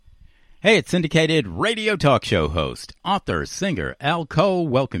Hey, it's syndicated radio talk show host, author, singer Al Cole,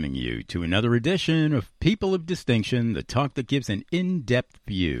 welcoming you to another edition of People of Distinction, the talk that gives an in-depth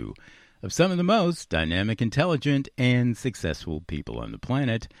view of some of the most dynamic, intelligent, and successful people on the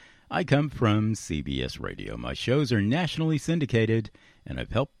planet. I come from CBS Radio. My shows are nationally syndicated, and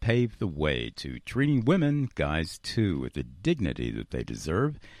I've helped pave the way to treating women, guys too, with the dignity that they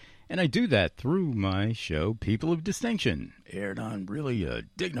deserve. And I do that through my show, People of Distinction, aired on really a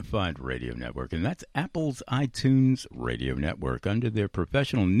dignified radio network, and that's Apple's iTunes radio network under their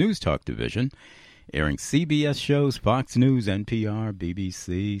professional news talk division, airing CBS shows, Fox News, NPR,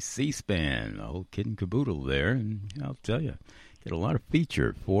 BBC, C-SPAN, the whole kit and caboodle there. And I'll tell you, get a lot of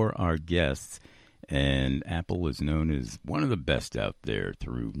feature for our guests, and Apple is known as one of the best out there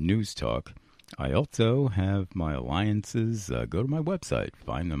through news talk. I also have my alliances. Go to my website,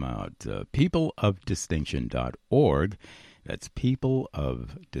 find them out, peopleofdistinction.org. That's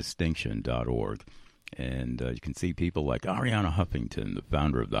peopleofdistinction.org. And you can see people like Arianna Huffington, the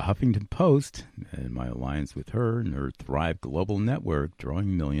founder of the Huffington Post, and my alliance with her and her Thrive Global Network,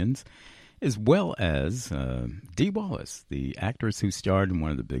 drawing millions, as well as Dee Wallace, the actress who starred in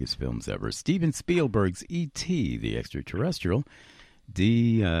one of the biggest films ever, Steven Spielberg's E.T., the Extraterrestrial.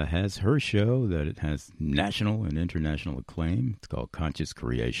 Dee has her show that it has national and international acclaim. It's called Conscious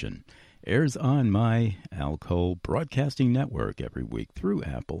Creation. Airs on my Al Cole Broadcasting Network every week through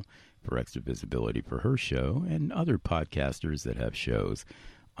Apple for extra visibility for her show and other podcasters that have shows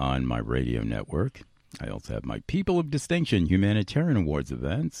on my radio network. I also have my People of Distinction Humanitarian Awards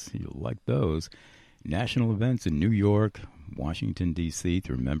events. You'll like those. National events in New York, Washington, D.C.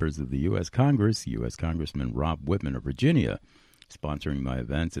 through members of the U.S. Congress, U.S. Congressman Rob Whitman of Virginia, sponsoring my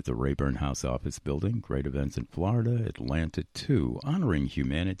events at the Rayburn House Office Building. Great events in Florida, Atlanta, too, honoring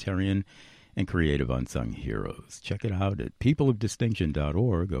humanitarian and creative unsung heroes. Check it out at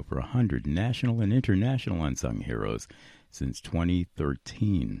peopleofdistinction.org. Over 100 national and international unsung heroes since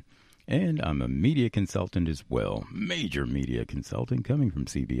 2013. And I'm a media consultant as well, major media consultant coming from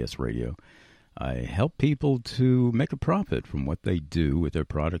CBS Radio. I help people to make a profit from what they do with their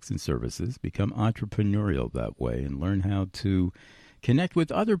products and services, become entrepreneurial that way, and learn how to connect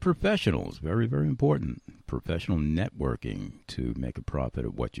with other professionals. Very, very important. Professional networking to make a profit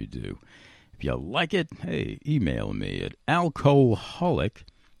at what you do. If you like it, hey, email me at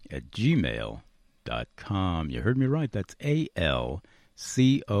alcoholic@gmail.com. You heard me right. That's ALCOLE.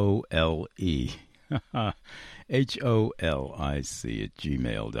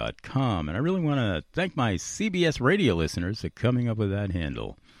 HOLIC@gmail.com. And I really want to thank my CBS radio listeners for coming up with that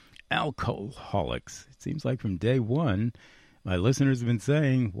handle, Alcoholics. It seems like from day one, my listeners have been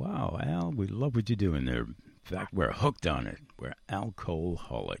saying, wow, Al, we love what you're doing there. In fact, we're hooked on it. We're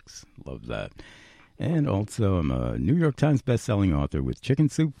Alcoholics. Love that. And also, I'm a New York Times bestselling author with Chicken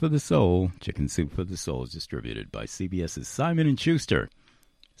Soup for the Soul. Chicken Soup for the Soul is distributed by CBS's Simon & Schuster.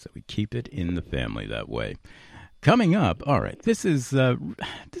 So we keep it in the family that way. Coming up, all right, this is a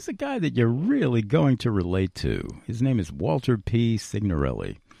guy that you're really going to relate to. His name is Walter P.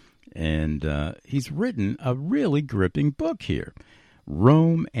 Signorelli, and he's written a really gripping book here,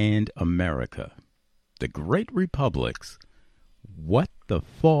 Rome and America, The Great Republics, What the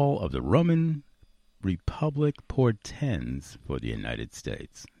Fall of the Roman Republic Portends for the United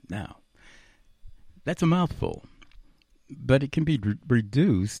States. Now, that's a mouthful. But it can be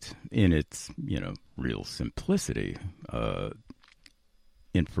reduced in its, real simplicity,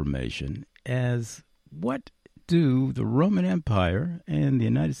 information as what do the Roman Empire and the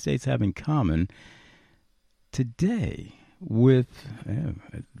United States have in common today with the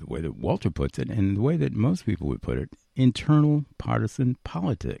way that Walter puts it and the way that most people would put it, internal partisan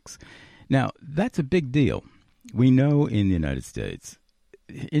politics. Now, that's a big deal. We know in the United States,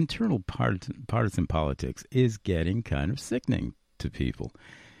 internal partisan politics is getting kind of sickening to people.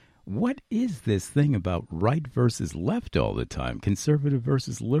 What is this thing about right versus left all the time, conservative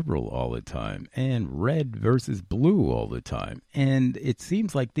versus liberal all the time, and red versus blue all the time? And it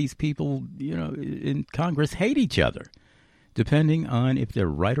seems like these people, in Congress hate each other, depending on if they're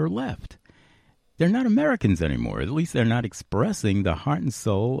right or left. They're not Americans anymore. At least they're not expressing the heart and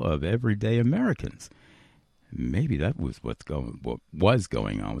soul of everyday Americans. Maybe that was what was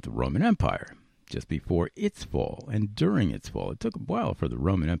going on with the Roman Empire just before its fall and during its fall. It took a while for the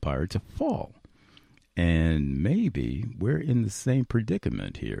Roman Empire to fall. And maybe we're in the same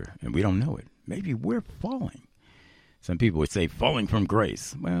predicament here, and we don't know it. Maybe we're falling. Some people would say falling from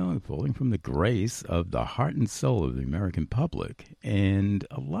grace. Well, falling from the grace of the heart and soul of the American public and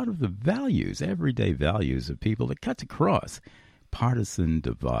a lot of the values, everyday values of people that cuts across partisan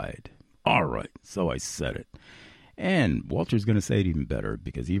divide. All right, so I said it. And Walter's going to say it even better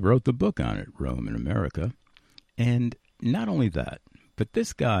because he wrote the book on it, Rome in America. And not only that, but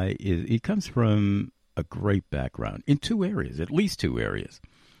this guy he comes from a great background in two areas, at least two areas.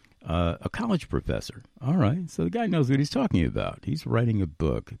 A college professor. All right, so the guy knows what he's talking about. He's writing a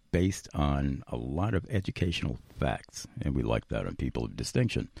book based on a lot of educational facts, and we like that on People of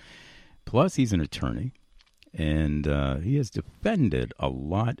Distinction. Plus, he's an attorney, and he has defended a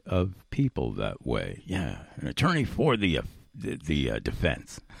lot of people that way. Yeah, an attorney for the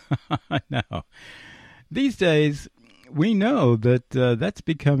defense. Now, these days, we know that that's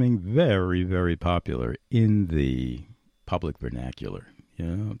becoming very, very popular in the public vernacular. You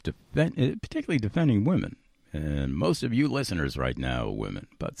know, particularly defending women. And most of you listeners right now are women,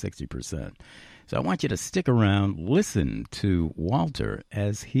 about 60%. So I want you to stick around, listen to Walter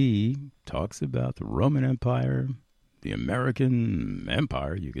as he talks about the Roman Empire, the American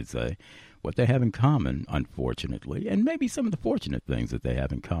Empire, you could say, what they have in common, unfortunately, and maybe some of the fortunate things that they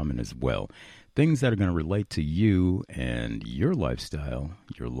have in common as well. Things that are going to relate to you and your lifestyle,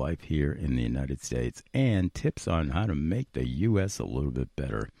 your life here in the United States, and tips on how to make the U.S. a little bit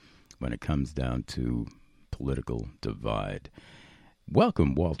better when it comes down to political divide.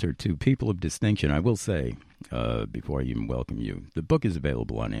 Welcome, Walter, to People of Distinction. I will say, before I even welcome you, the book is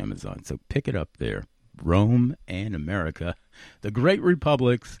available on Amazon, so pick it up there. Rome and America, the Great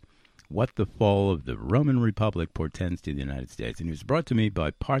Republics, What the Fall of the Roman Republic Portends to the United States. And it was brought to me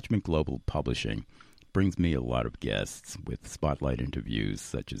by Parchment Global Publishing. Brings me a lot of guests with spotlight interviews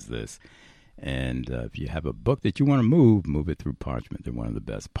such as this. And if you have a book that you want to move it through Parchment. They're one of the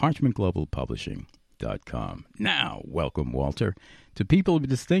best. ParchmentGlobalPublishing.com. Now, welcome, Walter, to People of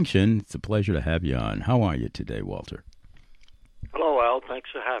Distinction. It's a pleasure to have you on. How are you today, Walter? Hello, Al. Thanks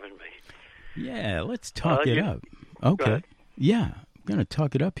for having me. Yeah, let's talk it up. Okay. Yeah, I'm going to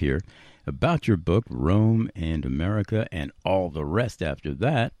talk it up here about your book, Rome and America, and all the rest after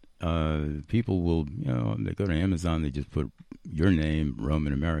that. People will, they go to Amazon, they just put your name, Rome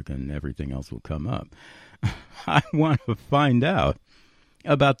and America, and everything else will come up. I want to find out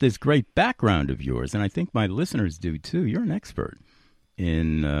about this great background of yours, and I think my listeners do too. You're an expert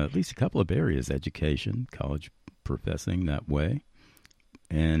in at least a couple of areas, education, college professing that way,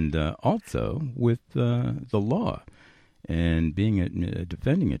 and also with the law and being a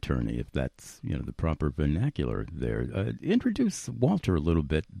defending attorney, if that's the proper vernacular there. Introduce Walter a little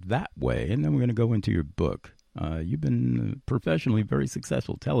bit that way, and then we're going to go into your book. You've been professionally very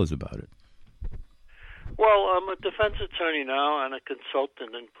successful. Tell us about it. Well, I'm a defense attorney now and a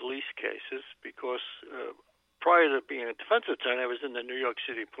consultant in police cases because prior to being a defense attorney, I was in the New York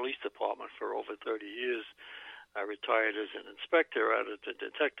City Police Department for over 30 years. I retired as an inspector out of the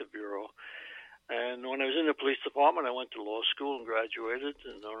Detective Bureau. And when I was in the police department, I went to law school and graduated.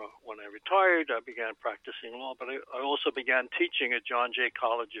 And when I retired, I began practicing law. But I also began teaching at John Jay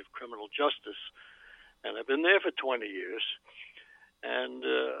College of Criminal Justice. And I've been there for 20 years. And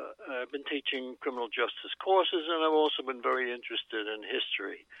I've been teaching criminal justice courses, and I've also been very interested in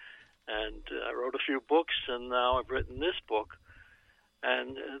history. And I wrote a few books, and now I've written this book.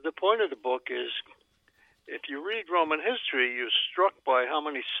 And the point of the book is, if you read Roman history, you're struck by how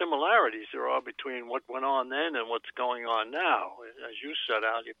many similarities there are between what went on then and what's going on now. As you said,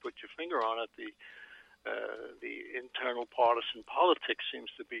 Al, you put your finger on it, the internal partisan politics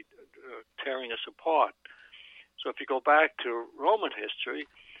seems to be tearing us apart. So if you go back to Roman history,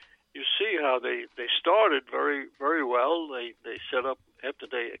 you see how they started very, very well. They set up, after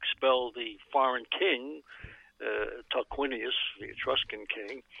they expelled the foreign king, Tarquinius, the Etruscan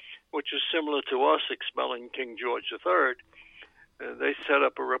king, which is similar to us expelling King George III. They set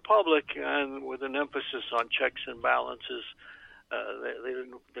up a republic, and with an emphasis on checks and balances. They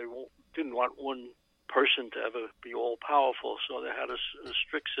didn't want one person to ever be all-powerful, so they had a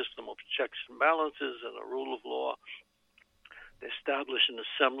strict system of checks and balances and a rule of law. They established an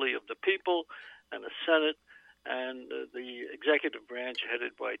assembly of the people and a senate, and the executive branch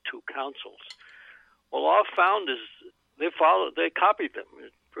headed by two councils. Well, our founders, they copied them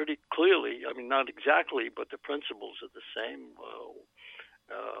pretty clearly. I mean, not exactly, but the principles are the same.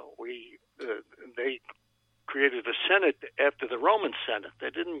 They created a Senate after the Roman Senate. They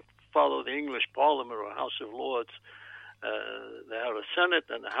didn't follow the English Parliament or House of Lords. They had a Senate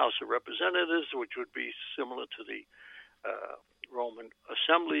and a House of Representatives, which would be similar to the Roman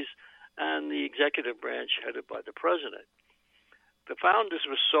assemblies, and the executive branch headed by the president. The founders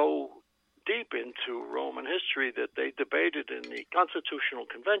were so deep into Roman history that they debated in the Constitutional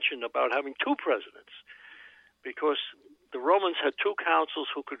Convention about having two presidents, because the Romans had two councils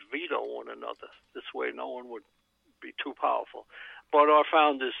who could veto one another. This way no one would be too powerful. But our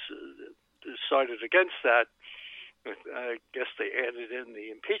founders decided against that, I guess they added in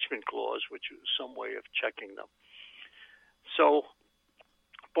the impeachment clause, which was some way of checking them. So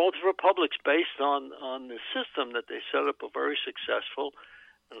both republics, based on the system that they set up, are very successful.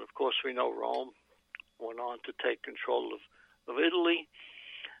 And of course, we know Rome went on to take control of Italy,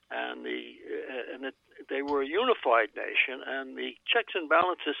 and they were a unified nation, and the checks and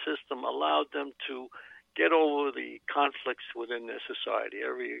balances system allowed them to get over the conflicts within their society.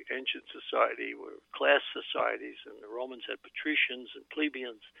 Every ancient society were class societies, and the Romans had patricians and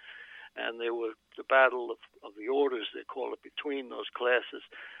plebeians, and there were the battle of the orders, they call it, between those classes.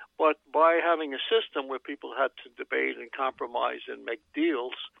 But by having a system where people had to debate and compromise and make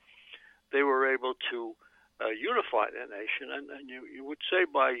deals, they were able to unify their nation. And you would say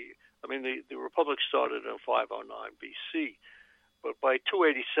the Republic started in 509 BC, but by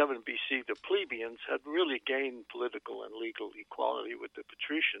 287 BC, the plebeians had really gained political and legal equality with the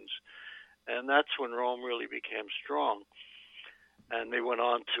patricians, and that's when Rome really became strong. And they went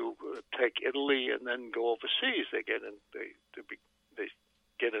on to take Italy and then go overseas. They get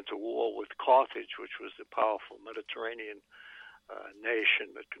into war with Carthage, which was the powerful Mediterranean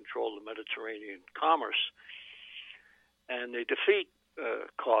nation that controlled the Mediterranean commerce, and they defeat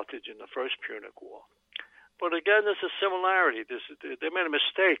Carthage in the First Punic War. But again, there's a similarity. They made a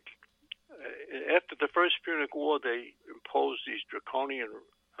mistake. After the First Punic War, they imposed these draconian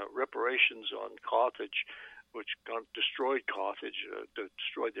reparations on Carthage, which destroyed Carthage,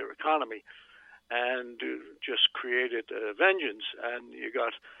 destroyed their economy, and just created vengeance. And you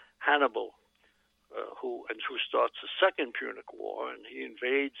got Hannibal, who starts the Second Punic War, and he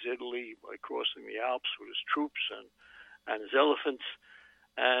invades Italy by crossing the Alps with his troops and his elephants.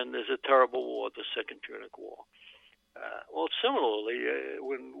 And there's a terrible war, the Second Punic War. Well, similarly,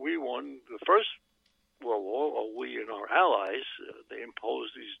 when we won the First World War, or we and our allies, they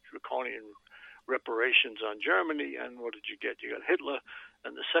imposed these draconian reparations on Germany, and what did you get? You got Hitler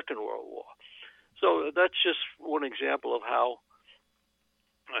and the Second World War. So that's just one example of how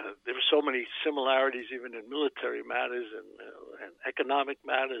there were so many similarities, even in military matters and economic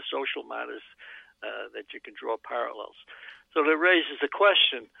matters, social matters, that you can draw parallels. So that raises the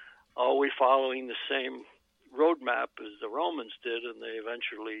question, are we following the same roadmap as the Romans did, and they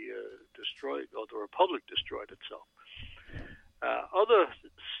eventually destroyed, or the Republic destroyed itself? There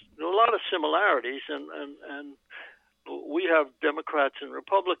are a lot of similarities, and we have Democrats and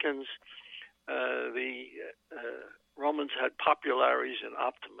Republicans. The Romans had populares and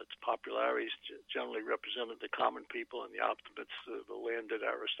optimates. Populares generally represented the common people, and the optimates, the landed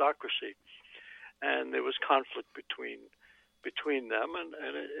aristocracy. And there was conflict between them, and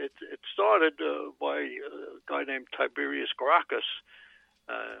it started by a guy named Tiberius Gracchus,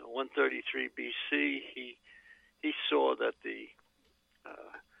 133 BC. He saw that the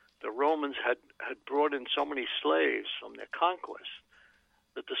Romans had brought in so many slaves from their conquest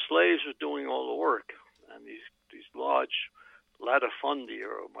that the slaves were doing all the work, and these large latifundia,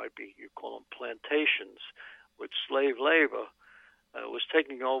 or you call them plantations, with slave labor, was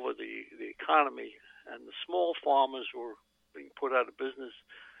taking over the economy, and the small farmers were being put out of business.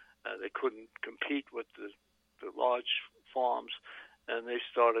 They couldn't compete with the large farms, and they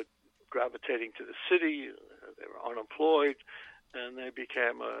started gravitating to the city. They were unemployed, and they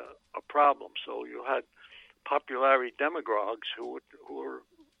became a problem. So you had popularity demagogues who were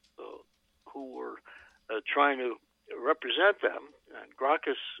trying to represent them, and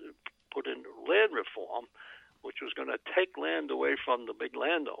Gracchus put in land reform, which was going to take land away from the big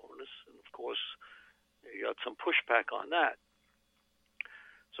landowners, and of course he got some pushback on that.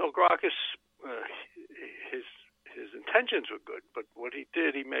 So Gracchus, his intentions were good, but what he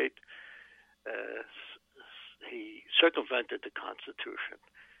did, he circumvented the Constitution,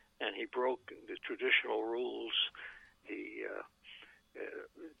 and he broke the traditional rules.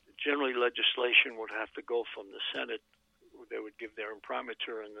 Generally, legislation would have to go from the Senate. They would give their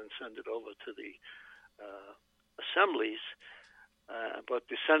imprimatur and then send it over to the assemblies, but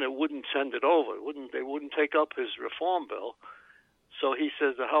the Senate wouldn't send it over. They wouldn't take up his reform bill. So he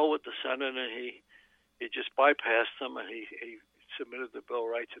says, the hell with the Senate, and he just bypassed them, and he submitted the bill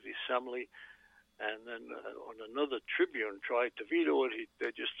right to the assembly. And then on another tribune tried to veto it. They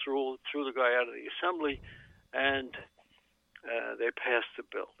just threw the guy out of the assembly, and they passed the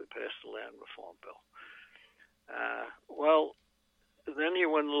bill. They passed the land reform bill. Well, then he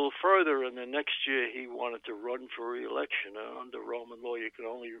went a little further, and the next year he wanted to run for re-election. Under Roman law, you could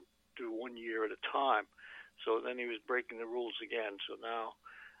only do 1 year at a time. So then he was breaking the rules again. So now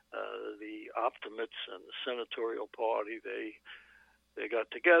the optimates and the senatorial party, they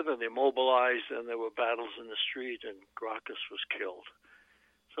got together, they mobilized, and there were battles in the street, and Gracchus was killed.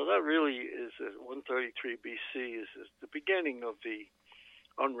 So that really is 133 BC is the beginning of the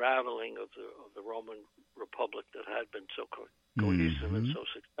unraveling of the Roman Republic that had been so cohesive and so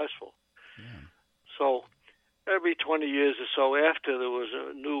successful. Yeah. So every 20 years or so after, there was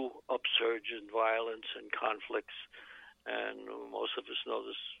a new upsurge in violence and conflicts, and most of us know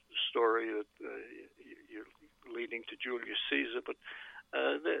this story that you're leading to Julius Caesar, but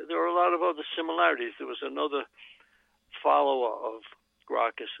there are a lot of other similarities. There was another follower of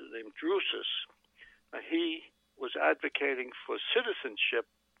Gracchus named Drusus. He was advocating for citizenship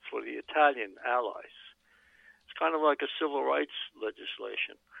for the Italian allies. It's kind of like a civil rights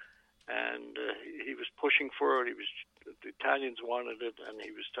legislation, and he was pushing for it. The Italians wanted it, and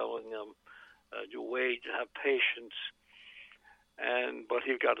he was telling them, "You wait, have patience." But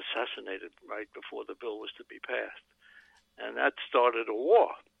he got assassinated right before the bill was to be passed, and that started a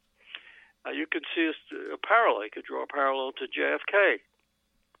war. You could see a parallel. You could draw a parallel to JFK.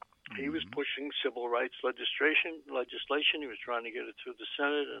 He was pushing civil rights legislation. He was trying to get it through the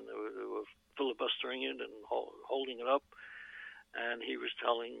Senate, and they were filibustering it and holding it up. And he was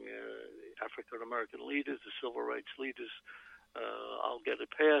telling African American leaders, the civil rights leaders, "I'll get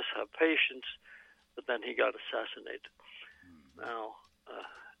it passed. Have patience." But then he got assassinated. Now,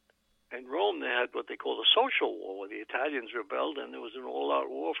 in Rome, they had what they called a social war, where the Italians rebelled, and there was an all-out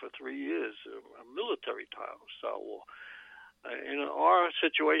war for 3 years, a military-style war. In our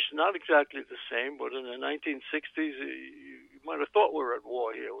situation, not exactly the same, but in the 1960s, you might have thought we were at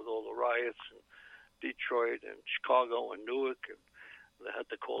war here with all the riots in Detroit and Chicago and Newark. And they had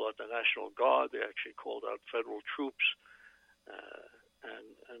to call out the National Guard. They actually called out federal troops.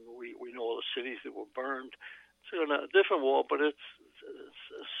 And we know all the cities that were burned. It's a different war, but it's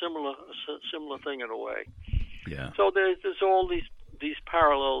a similar thing in a way. Yeah. So there's all these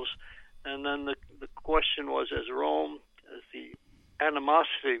parallels. And then the question was, as the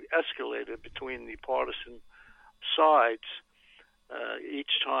animosity escalated between the partisan sides,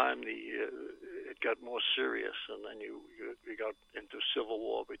 each time it got more serious, and then you got into civil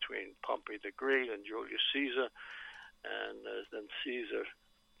war between Pompey the Great and Julius Caesar, and then Caesar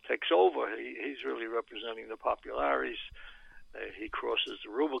takes over. He's really representing the populares. He crosses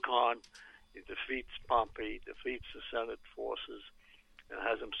the Rubicon. He defeats Pompey, defeats the Senate forces, and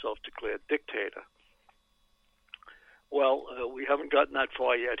has himself declared dictator. Well, we haven't gotten that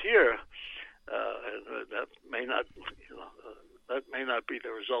far yet here. That may not, be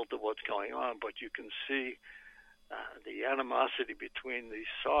the result of what's going on, but you can see the animosity between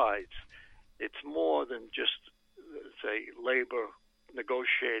these sides. It's more than just, say, labor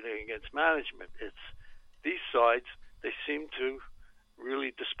negotiating against management. It's these sides, they seem to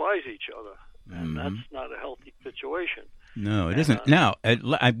really despise each other, and that's not a healthy situation. No, it isn't. Now,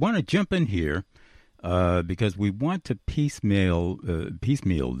 I want to jump in here because we want to piecemeal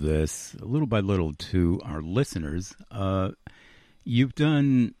this little by little to our listeners. You've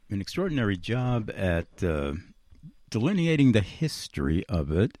done an extraordinary job at delineating the history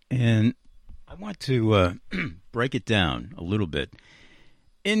of it, and I want to break it down a little bit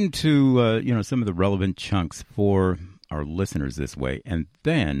into some of the relevant chunks for our listeners this way, and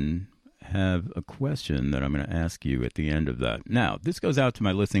then have a question that I'm going to ask you at the end of that. Now, this goes out to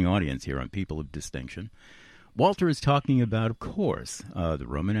my listening audience here on People of Distinction. Walter is talking about, of course, the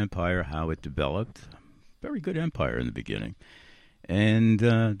Roman Empire, how it developed. Very good empire in the beginning. And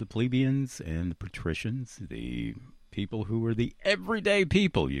the plebeians and the patricians, the people who were the everyday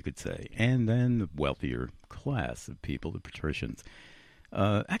people, you could say, and then the wealthier class of people, the patricians,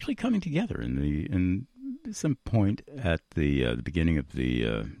 actually coming together in some point at the beginning of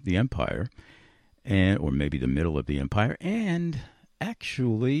the empire, or maybe the middle of the empire, and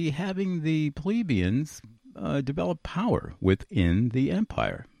actually having the plebeians develop power within the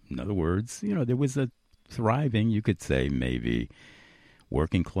empire. In other words, there was a thriving, you could say, maybe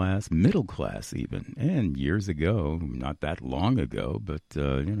working class, middle class even. And years ago, not that long ago, but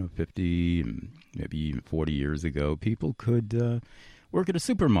 50, maybe even 40 years ago, people could work at a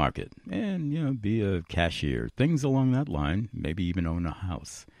supermarket and be a cashier, things along that line, maybe even own a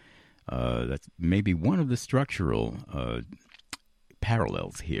house. That's maybe one of the structural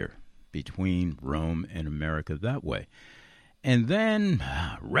parallels here between Rome and America that way. And then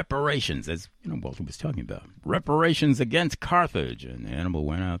reparations, as Walter was talking about. Reparations against Carthage. And Hannibal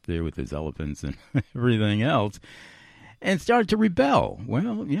went out there with his elephants and everything else and started to rebel.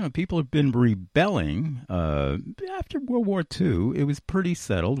 Well, people have been rebelling. After World War II, it was pretty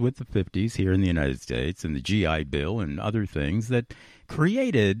settled with the 50s here in the United States and the GI Bill and other things that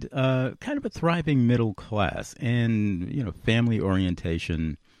created kind of a thriving middle class and, family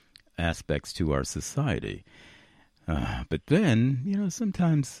orientation aspects to our society. But then,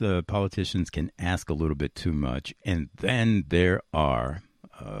 sometimes politicians can ask a little bit too much, and then there are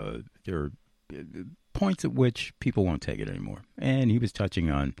points at which people won't take it anymore. And he was touching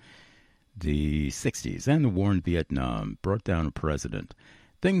on the 60s and the war in Vietnam, brought down a president,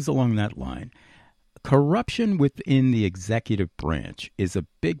 things along that line. Corruption within the executive branch is a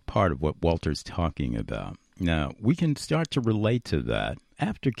big part of what Walter's talking about. Now, we can start to relate to that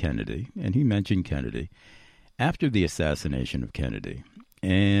after Kennedy, and he mentioned Kennedy, after the assassination of Kennedy.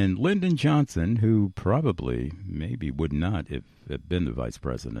 And Lyndon Johnson, who probably maybe would not have been the vice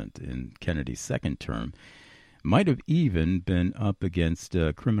president in Kennedy's second term, might have even been up against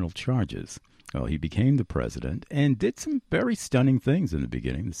criminal charges. Well, he became the president and did some very stunning things in the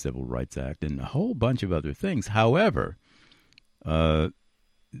beginning, the Civil Rights Act and a whole bunch of other things. However,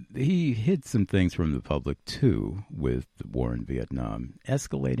 he hid some things from the public, too, with the war in Vietnam,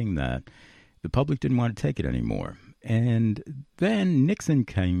 escalating that. The public didn't want to take it anymore. And then Nixon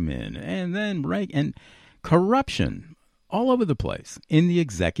came in, and then Reagan, and corruption all over the place in the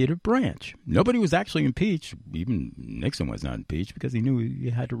executive branch. Nobody was actually impeached. Even Nixon was not impeached because he knew he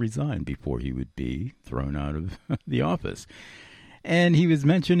had to resign before he would be thrown out of the office. And he was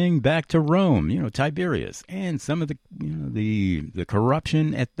mentioning back to Rome, Tiberius, and some of the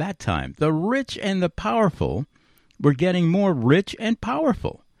corruption at that time. The rich and the powerful were getting more rich and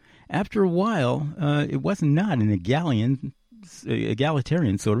powerful. After a while, it was not an egalitarian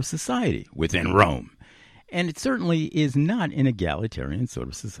sort of society within Rome. And it certainly is not an egalitarian sort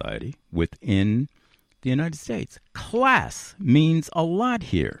of society within the United States. Class means a lot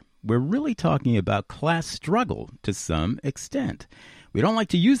here. We're really talking about class struggle to some extent. We don't like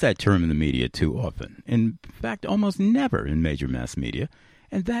to use that term in the media too often. In fact, almost never in major mass media.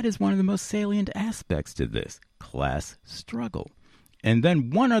 And that is one of the most salient aspects to this, class struggle. And then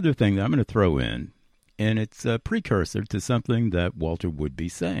one other thing that I'm going to throw in, and it's a precursor to something that Walter would be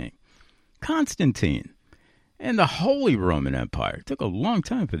saying. Constantine and the Holy Roman Empire. It took a long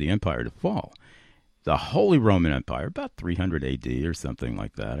time for the empire to fall. The Holy Roman Empire, about 300 A.D. or something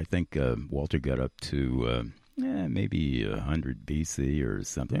like that. I think Walter got up to maybe 100 B.C. or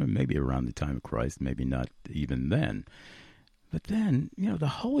something, maybe around the time of Christ, maybe not even then. But then, the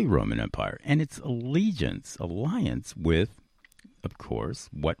Holy Roman Empire and its alliance with, of course,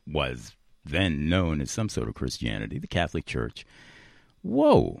 what was then known as some sort of Christianity, the Catholic Church.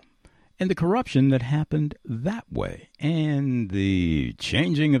 Whoa! And the corruption that happened that way, and the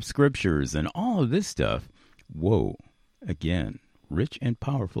changing of scriptures and all of this stuff. Whoa! Again, rich and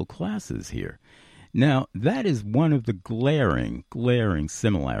powerful classes here. Now, that is one of the glaring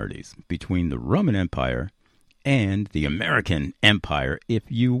similarities between the Roman Empire and the American Empire, if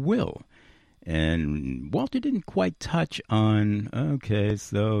you will. And Walter didn't quite touch on, okay,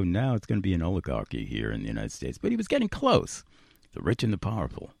 so now it's going to be an oligarchy here in the United States. But he was getting close, the rich and the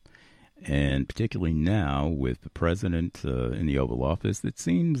powerful. And particularly now with the president in the Oval Office that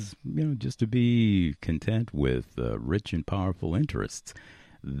seems, just to be content with rich and powerful interests,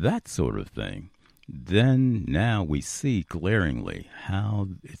 that sort of thing. Then now we see glaringly how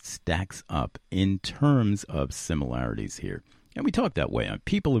it stacks up in terms of similarities here. And we talk that way on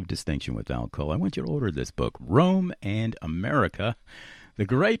People of Distinction with Al Cole. I want you to order this book, Rome and America, The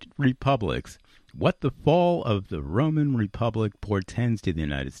Great Republics, What the Fall of the Roman Republic Portends to the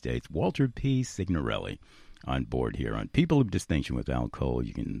United States. Walter P. Signorelli on board here on People of Distinction with Al Cole.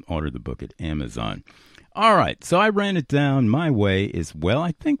 You can order the book at Amazon. All right, so I ran it down my way as well.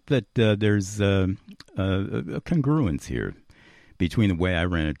 I think that there's a congruence here between the way I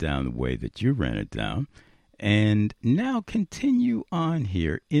ran it down and the way that you ran it down. And now continue on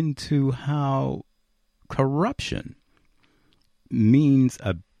here into how corruption means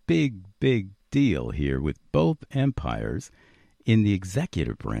a big deal here with both empires in the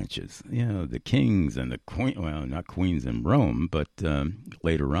executive branches. The kings and the queen, well, not queens in Rome, but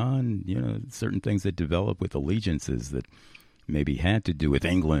later on, certain things that develop with allegiances that maybe had to do with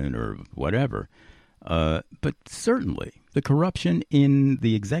England or whatever. But certainly the corruption in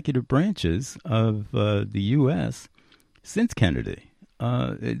the executive branches of the U.S. since Kennedy.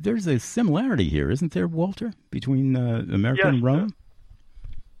 There's a similarity here, isn't there, Walter, between America and Rome?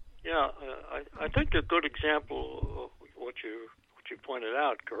 I think a good example of what you pointed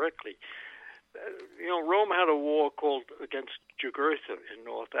out correctly. Rome had a war called against Jugurtha in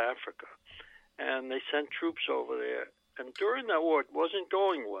North Africa, and they sent troops over there. And during that war, it wasn't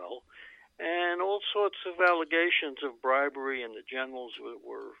going well. And all sorts of allegations of bribery, and the generals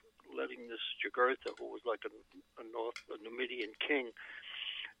were letting this Jugurtha, who was like a Numidian king,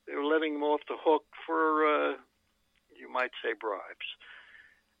 they were letting him off the hook for, you might say, bribes.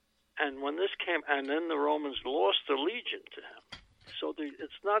 And when this came, and then the Romans lost their legion to him. So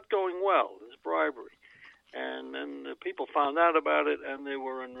it's not going well. There's bribery. And then the people found out about it, and they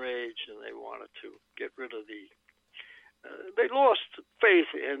were enraged, and they wanted to get rid of the... they lost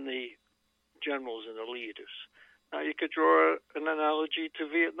faith in the generals and the leaders. Now, you could draw an analogy to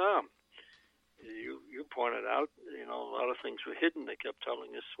Vietnam. You pointed out, a lot of things were hidden. They kept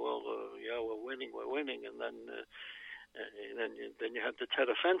telling us, well, we're winning, and then you had the Tet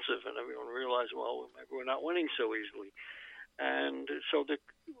Offensive, and everyone realized, well, maybe we're not winning so easily. And so the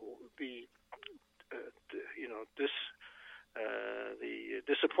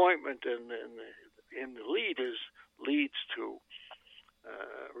disappointment in the leaders leads to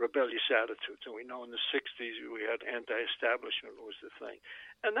rebellious attitudes. And we know in the 60s we had anti-establishment was the thing.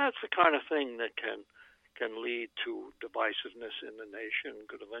 And that's the kind of thing that can lead to divisiveness in the nation,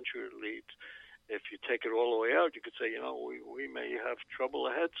 could eventually lead, if you take it all the way out, you could say, we may have trouble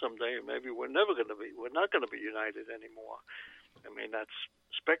ahead someday, and maybe we're not going to be united anymore. I mean, that's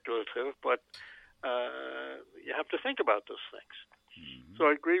speculative, but you have to think about those things. Mm-hmm. So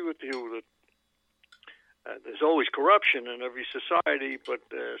I agree with you that there's always corruption in every society, but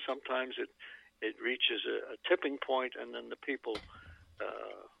sometimes it reaches a tipping point, and then the people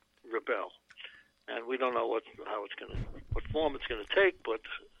rebel. And we don't know what form it's going to take, but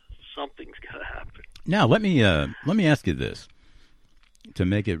something's going to happen. Now, let me ask you this to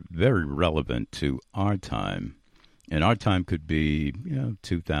make it very relevant to our time. And our time could be,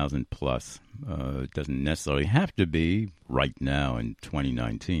 2000 plus. It doesn't necessarily have to be right now in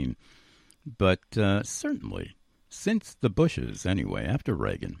 2019. But certainly, since the Bushes, anyway, after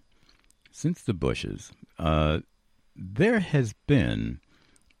Reagan, since the Bushes, there has been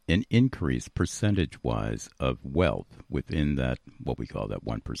an increase percentage-wise of wealth within that, what we call that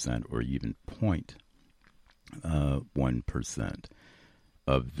 1% or even 0.1%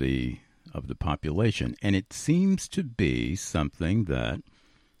 of the population. And it seems to be something that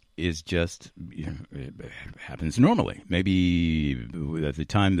is just, it happens normally. Maybe at the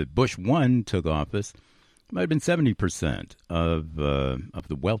time that Bush 1 took office, it might have been 70% of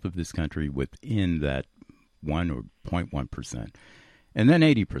the wealth of this country within that 1 or 0.1%. And then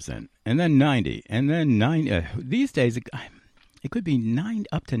 80%, and then 90%, and then 9. These days, it could be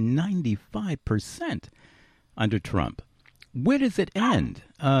up to 95% under Trump. Where does it end?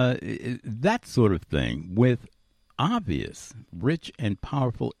 That sort of thing with obvious, rich and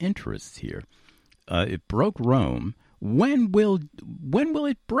powerful interests here. It broke Rome. When will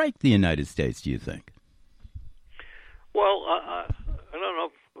it break the United States, do you think? Well, I don't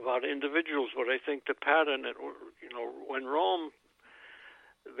know about individuals, but I think the pattern, when Rome,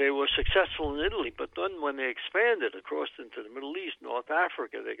 they were successful in Italy, but then when they expanded across into the Middle East, North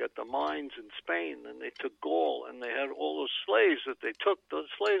Africa, they got the mines in Spain, and they took Gaul, and they had all those slaves that they took.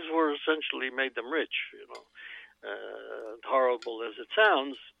 Those slaves were essentially made them rich, horrible as it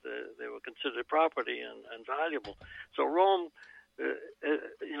sounds, they were considered property and valuable. So Rome, they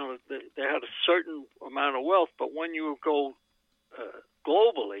had a certain amount of wealth, but when you go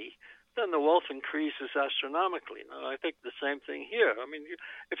globally, then the wealth increases astronomically. Now, I think the same thing here. I mean,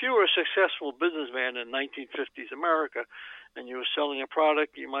 if you were a successful businessman in 1950s America and you were selling a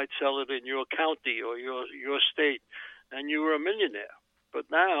product, you might sell it in your county or your state, and you were a millionaire. But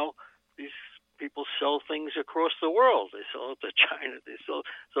now these people sell things across the world. They sell it to China. So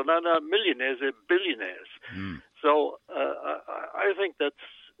they're not millionaires, they're billionaires. Mm. So I think that's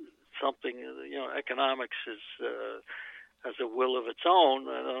something, economics has a will of its own.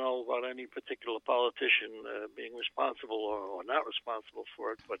 I don't know about any particular politician being responsible or not responsible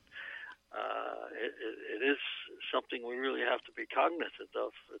for it, but it is something we really have to be cognizant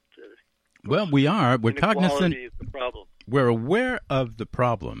of. Well, we are. We're cognizant. Is the problem. We're aware of the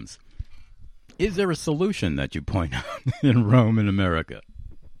problems. Is there a solution that you point out in Rome in America?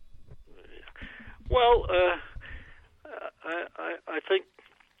 Well, I think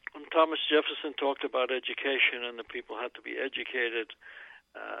Thomas Jefferson talked about education, and the people had to be educated,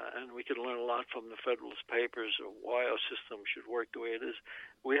 and we can learn a lot from the Federalist Papers of why our system should work the way it is.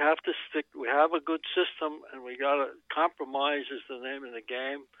 We have to we have a good system, and we got to compromise is the name of the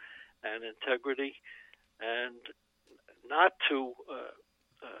game, and integrity, and not to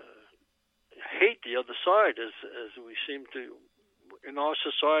hate the other side as we seem to in our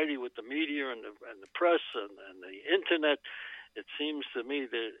society with the media and the press and the internet. It seems to me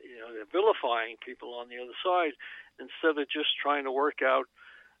that they're vilifying people on the other side instead of just trying to work out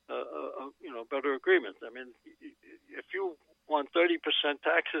a better agreement. I mean, if you want 30%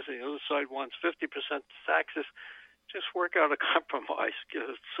 taxes and the other side wants 50% taxes, just work out a compromise.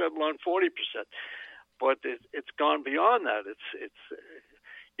 Settle on 40%. But it's gone beyond that. It's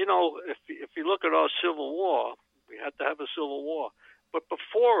if you look at our Civil War, we had to have a Civil War. But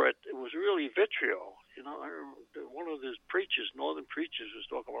before it was really vitriol. I remember one of those preachers, northern preachers, was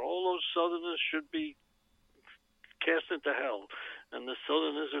talking about all those Southerners should be cast into hell. And the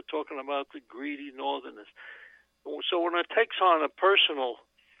Southerners are talking about the greedy Northerners. So when it takes on a personal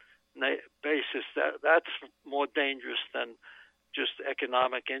basis, that's more dangerous than just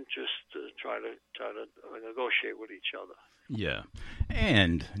economic interest to try to negotiate with each other. Yeah.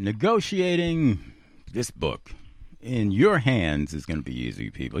 And negotiating this book in your hands is going to be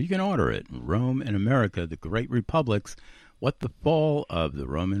easy, people. You can order it. Rome and America, the Great Republics, What the Fall of the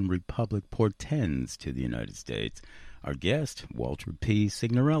Roman Republic Portends to the United States. Our guest, Walter P.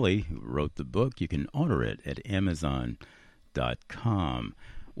 Signorelli, who wrote the book. You can order it at Amazon.com.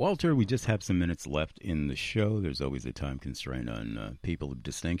 Walter, we just have some minutes left in the show. There's always a time constraint on people of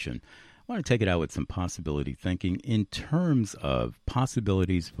distinction. I want to take it out with some possibility thinking in terms of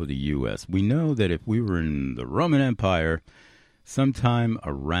possibilities for the U.S. We know that if we were in the Roman Empire sometime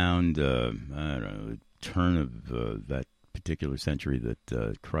around, the turn of that particular century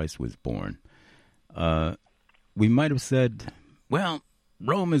that Christ was born, we might have said, well,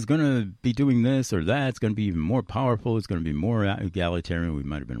 Rome is going to be doing this or that. It's going to be even more powerful. It's going to be more egalitarian. We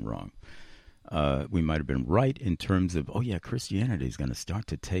might have been wrong. We might have been right in terms of, Christianity is going to start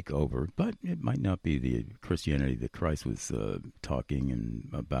to take over, but it might not be the Christianity that Christ was talking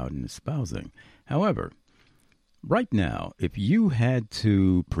about and espousing. However, right now, if you had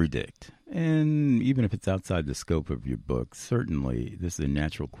to predict, and even if it's outside the scope of your book, certainly this is a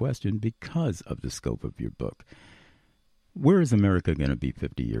natural question because of the scope of your book. Where is America going to be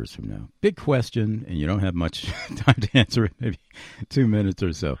 50 years from now? Big question, and you don't have much time to answer it, maybe 2 minutes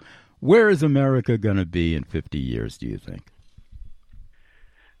or so. Where is America going to be in 50 years, do you think?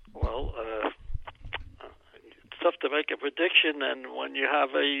 Well, it's tough to make a prediction, and when you have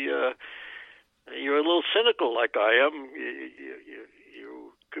you're a little cynical like I am,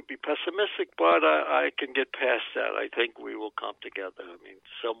 you could be pessimistic, but I can get past that. I think we will come together. I mean,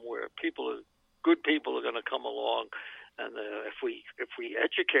 somewhere good people are going to come along, and if we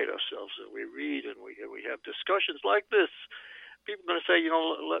educate ourselves and we read and we have discussions like this, people are going to say,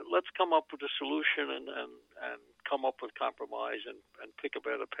 let's come up with a solution and come up with compromise and pick a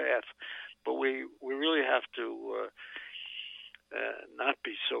better path. But we really have to not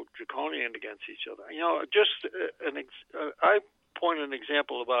be so draconian against each other. I point an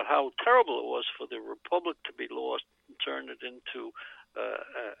example about how terrible it was for the republic to be lost and turn it into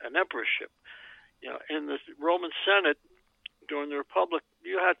an emperorship. In the Roman Senate during the Republic,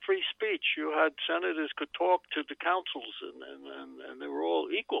 you had free speech. You had senators could talk to the councils, and they were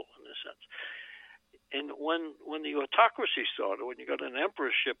all equal in a sense. And when the autocracy started, when you got an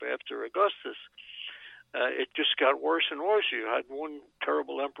emperorship after Augustus, it just got worse and worse. You had one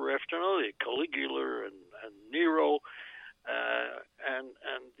terrible emperor after another, Caligula and Nero, and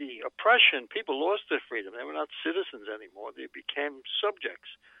the oppression. People lost their freedom. They were not citizens anymore. They became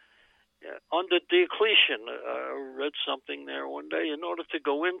subjects. Under Diocletian, I read something there one day. In order to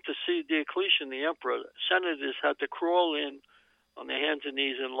go in to see Diocletian, the emperor, senators had to crawl in on their hands and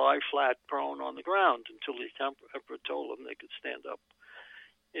knees and lie flat, prone on the ground until the emperor told them they could stand up.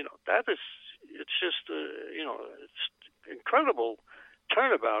 It's just, it's incredible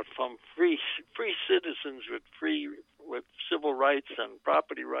turnabout from free citizens with civil rights and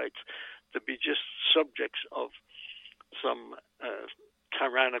property rights to be just subjects of some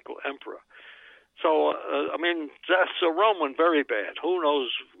tyrannical emperor. So, that's a Roman very bad. Who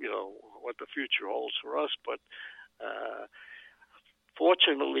knows, what the future holds for us? But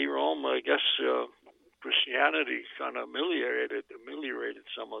fortunately, Rome, I guess, Christianity kind of ameliorated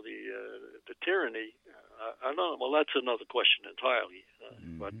some of the tyranny. I don't know. Well, that's another question entirely.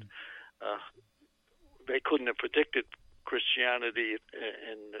 But they couldn't have predicted Christianity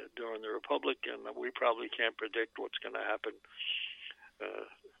during the Republic, and we probably can't predict what's going to happen a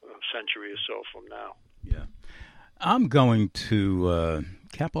century or so from now. Yeah. I'm going to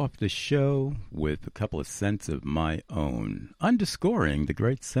cap off the show with a couple of cents of my own, underscoring the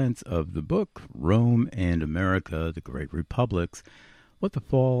great sense of the book, Rome and America, the Great Republics, what the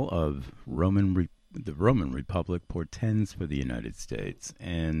fall of the Roman Republic portends for the United States.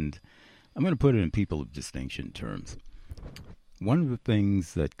 And I'm going to put it in people of distinction terms. One of the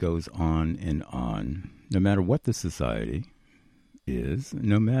things that goes on and on, no matter what the society is,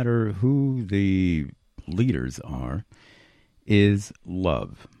 no matter who the leaders are, is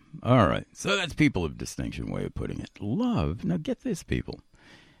love. All right, so that's people of distinction way of putting it. Love, now get this, people.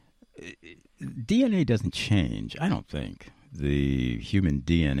 DNA doesn't change, I don't think. The human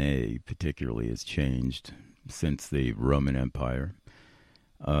DNA particularly has changed since the Roman Empire.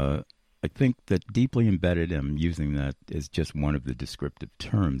 I think that deeply embedded, I'm using that as just one of the descriptive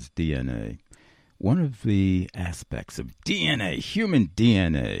terms, DNA. One of the aspects of DNA, human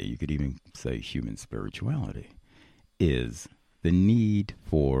DNA, you could even say human spirituality, is the need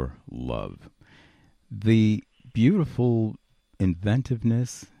for love. The beautiful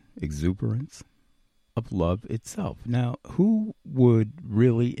inventiveness, exuberance of love itself. Now, who would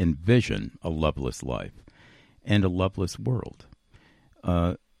really envision a loveless life and a loveless world?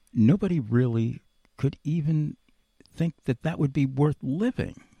 Nobody really could even think that that would be worth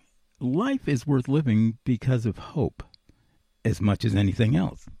living. Life is worth living because of hope as much as anything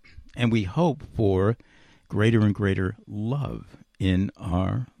else. And we hope for greater and greater love in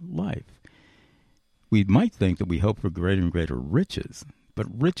our life. We might think that we hope for greater and greater riches,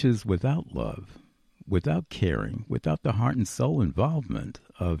 but riches without love, without caring, without the heart and soul involvement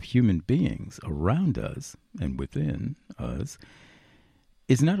of human beings around us and within us,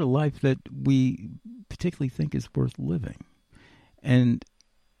 is not a life that we particularly think is worth living. And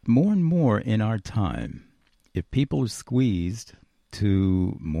more in our time, if people are squeezed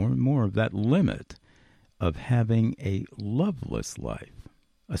to more and more of that limit of having a loveless life,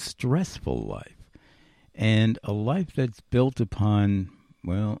 a stressful life, and a life that's built upon,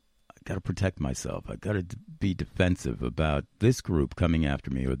 well, I got to protect myself. I got to be defensive about this group coming after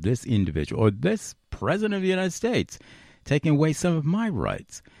me, or this individual, or this president of the United States taking away some of my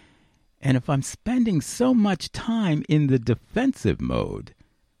rights. And if I'm spending so much time in the defensive mode,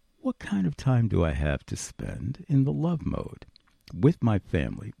 what kind of time do I have to spend in the love mode? With my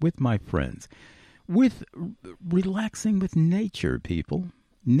family, with my friends, with relaxing with nature, people.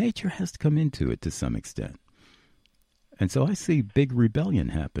 Nature has to come into it to some extent. And so I see big rebellion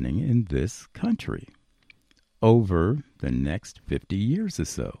happening in this country over the next 50 years or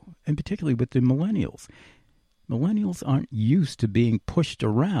so, and particularly with the millennials. Millennials aren't used to being pushed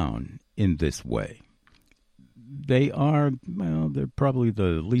around in this way. They are, well, they're probably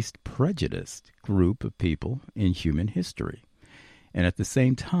the least prejudiced group of people in human history. And at the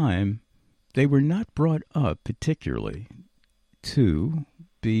same time, they were not brought up particularly to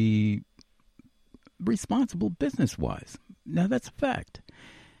be responsible business-wise. Now, that's a fact.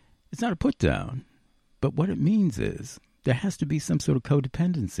 It's not a put-down, but what it means is there has to be some sort of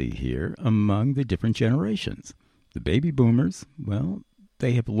codependency here among the different generations. The baby boomers, well,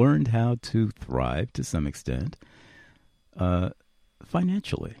 they have learned how to thrive to some extent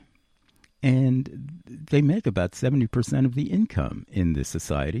financially. And they make about 70% of the income in this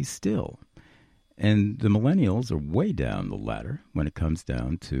society still. And the millennials are way down the ladder when it comes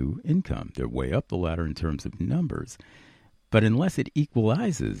down to income. They're way up the ladder in terms of numbers. But unless it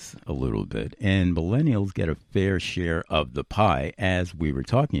equalizes a little bit and millennials get a fair share of the pie, as we were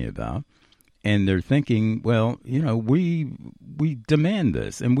talking about, and they're thinking, well, you know, we demand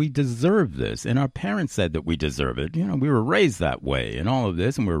this and we deserve this, and our parents said that we deserve it. You know, we were raised that way and all of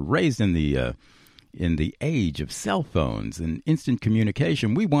this, and we were raised in the age of cell phones and instant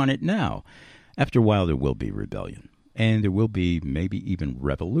communication. We want it now. After a while, there will be rebellion, and there will be maybe even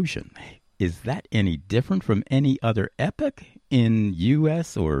revolution. Is that any different from any other epoch in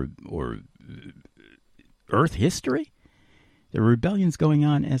U.S. or Earth history? There are rebellions going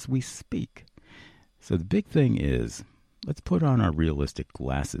on as we speak. So the big thing is, let's put on our realistic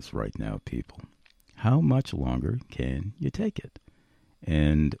glasses right now, people. How much longer can you take it?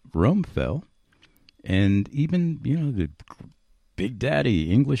 And Rome fell, and even, you know, the Big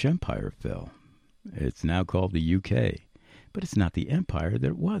Daddy English Empire fell. It's now called the UK. But it's not the empire that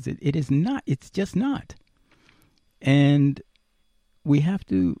it was. It is not. It's just not. And we have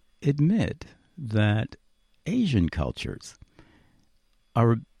to admit that Asian cultures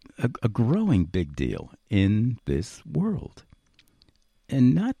are a growing big deal in this world.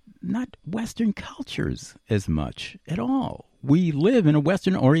 And not Western cultures as much at all. We live in a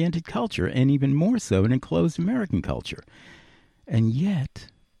Western-oriented culture, and even more so an enclosed American culture. And yet,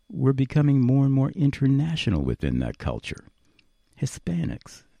 we're becoming more and more international within that culture.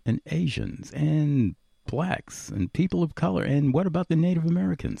 Hispanics and Asians and blacks and people of color. And what about the Native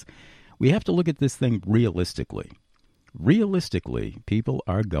Americans? We have to look at this thing realistically. Realistically, people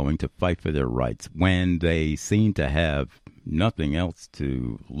are going to fight for their rights when they seem to have nothing else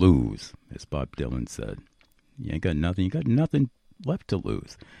to lose, as Bob Dylan said. You ain't got nothing. You got nothing left to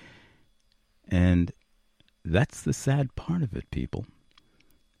lose. And that's the sad part of it, people.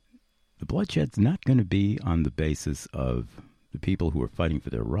 The bloodshed's not going to be on the basis of the people who are fighting for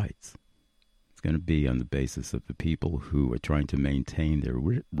their rights. It's going to be on the basis of the people who are trying to maintain their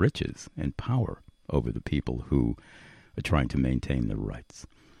riches and power over the people who are trying to maintain their rights.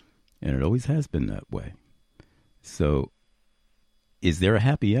 And it always has been that way. So is there a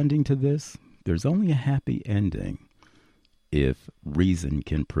happy ending to this? There's only a happy ending if reason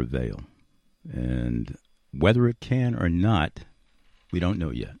can prevail. And whether it can or not, we don't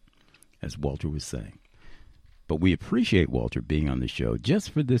know yet, as Walter was saying. But we appreciate Walter being on the show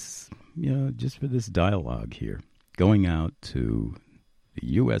just for this, just for this dialogue here, going out to the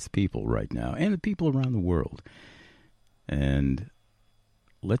U.S. people right now and the people around the world. And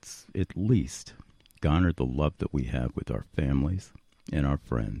let's at least garner the love that we have with our families and our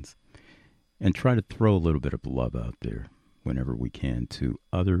friends and try to throw a little bit of love out there whenever we can to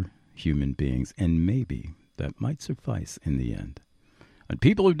other human beings. And maybe that might suffice in the end. And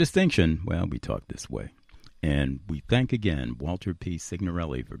people of distinction, well, we talk this way. And we thank again Walter P.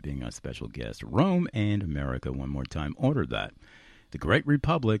 Signorelli for being our special guest. Rome and America, one more time. Order that. The Great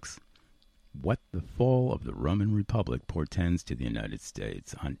Republics, What the Fall of the Roman Republic Portends to the United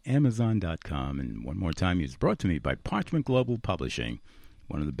States on Amazon.com. And one more time, it's brought to me by Parchment Global Publishing,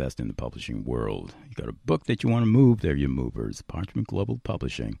 one of the best in the publishing world. You got a book that you want to move, there you movers. Parchment Global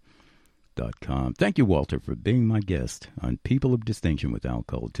Publishing. Thank you, Walter, for being my guest on People of Distinction with Al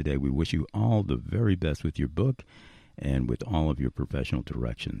Cole today. We wish you all the very best with your book and with all of your professional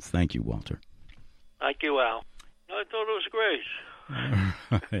directions. Thank you, Walter. Thank you, Al. I thought it was great.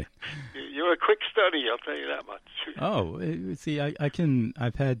 Right. You're a quick study, I'll tell you that much. See,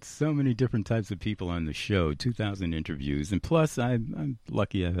 I've had so many different types of people on the show, 2,000 interviews, and plus I'm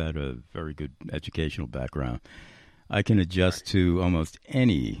lucky I've had a very good educational background. I can adjust to almost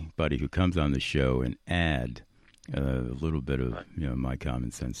anybody who comes on the show and add a little bit of my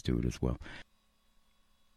common sense to it as well.